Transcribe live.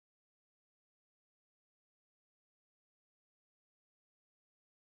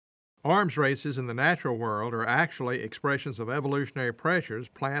Arms races in the natural world are actually expressions of evolutionary pressures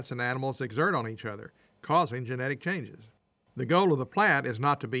plants and animals exert on each other, causing genetic changes. The goal of the plant is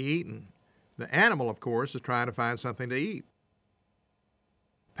not to be eaten. The animal, of course, is trying to find something to eat.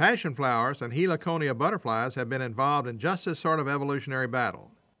 Passionflowers and heliconia butterflies have been involved in just this sort of evolutionary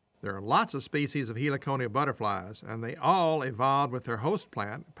battle. There are lots of species of heliconia butterflies, and they all evolved with their host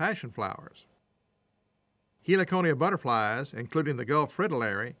plant, passionflowers. Heliconia butterflies, including the Gulf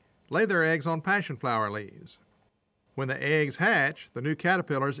fritillary, lay their eggs on passionflower leaves. When the eggs hatch, the new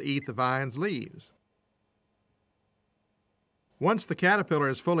caterpillars eat the vine's leaves. Once the caterpillar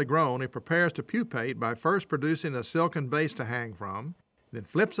is fully grown, it prepares to pupate by first producing a silken base to hang from, then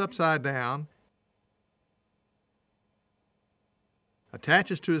flips upside down,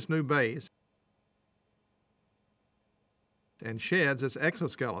 attaches to its new base, and sheds its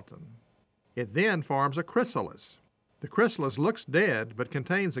exoskeleton. It then forms a chrysalis. The chrysalis looks dead but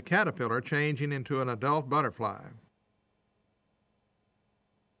contains a caterpillar changing into an adult butterfly.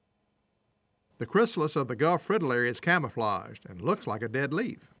 The chrysalis of the Gulf fritillary is camouflaged and looks like a dead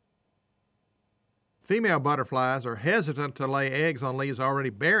leaf. Female butterflies are hesitant to lay eggs on leaves already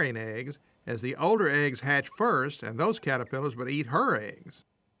bearing eggs, as the older eggs hatch first and those caterpillars would eat her eggs.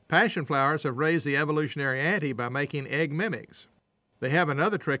 Passionflowers have raised the evolutionary ante by making egg mimics. They have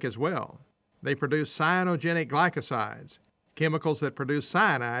another trick as well. They produce cyanogenic glycosides, chemicals that produce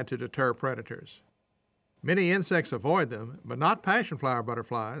cyanide to deter predators. Many insects avoid them, but not passionflower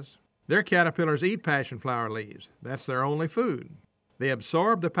butterflies. Their caterpillars eat passionflower leaves. That's their only food. They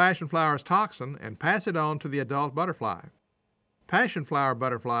absorb the passionflower's toxin and pass it on to the adult butterfly. Passionflower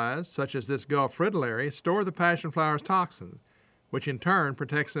butterflies, such as this Gulf fritillary, store the passionflower's toxins, which in turn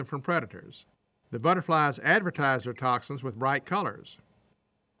protects them from predators. The butterflies advertise their toxins with bright colors.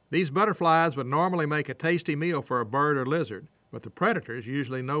 These butterflies would normally make a tasty meal for a bird or lizard, but the predators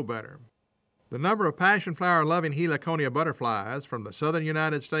usually know better. The number of passionflower-loving heliconia butterflies from the southern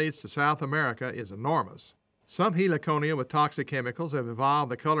United States to South America is enormous. Some heliconia with toxic chemicals have evolved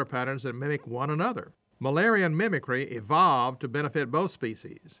the color patterns that mimic one another. Malarian mimicry evolved to benefit both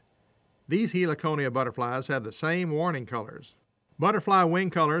species. These heliconia butterflies have the same warning colors. Butterfly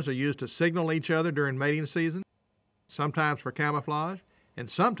wing colors are used to signal each other during mating season, sometimes for camouflage, and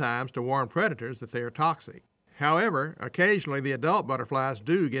sometimes to warn predators that they are toxic. However, occasionally the adult butterflies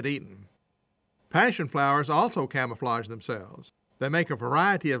do get eaten. Passionflowers also camouflage themselves. They make a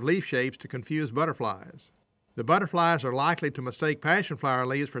variety of leaf shapes to confuse butterflies. The butterflies are likely to mistake passionflower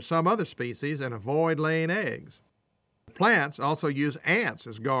leaves for some other species and avoid laying eggs. Plants also use ants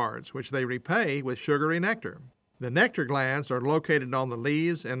as guards, which they repay with sugary nectar. The nectar glands are located on the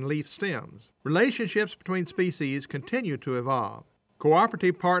leaves and leaf stems. Relationships between species continue to evolve.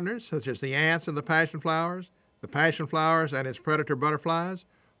 Cooperative partners, such as the ants and the passionflowers and its predator butterflies,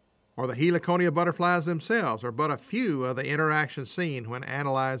 or the heliconia butterflies themselves, are but a few of the interactions seen when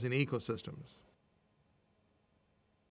analyzing ecosystems.